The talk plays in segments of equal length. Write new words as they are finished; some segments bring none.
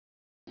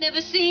never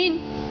seen.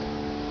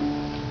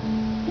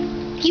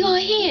 You are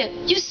here.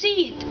 You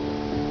see it.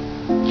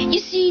 You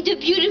see the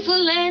beautiful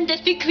land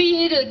that we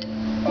created.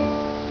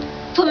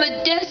 From a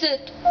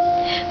desert,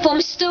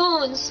 from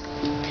stones.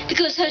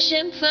 Because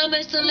Hashem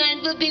promised the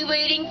land will be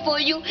waiting for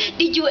you.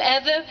 Did you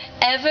ever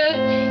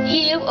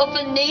hear of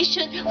a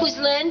nation whose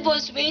land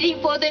was waiting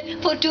for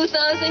them for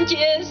 2,000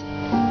 years?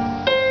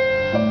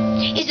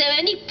 Is there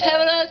any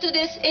parallel to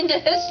this in the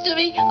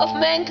history of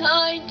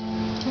mankind?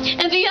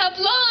 And we are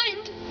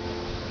blind.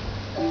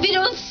 We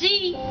don't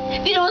see.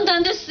 We don't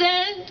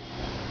understand.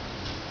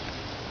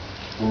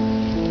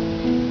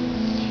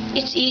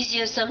 It's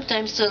easier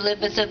sometimes to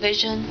live with a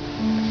vision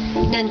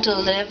than to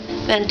live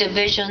when the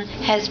vision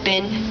has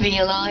been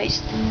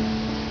realized.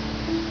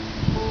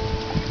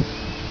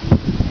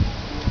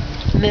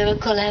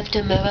 Miracle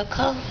after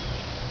miracle.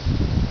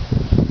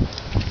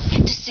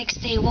 The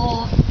 6-Day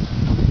War.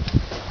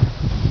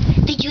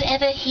 Did you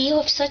ever hear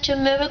of such a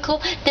miracle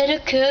that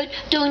occurred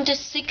during the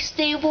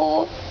 6-Day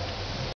War?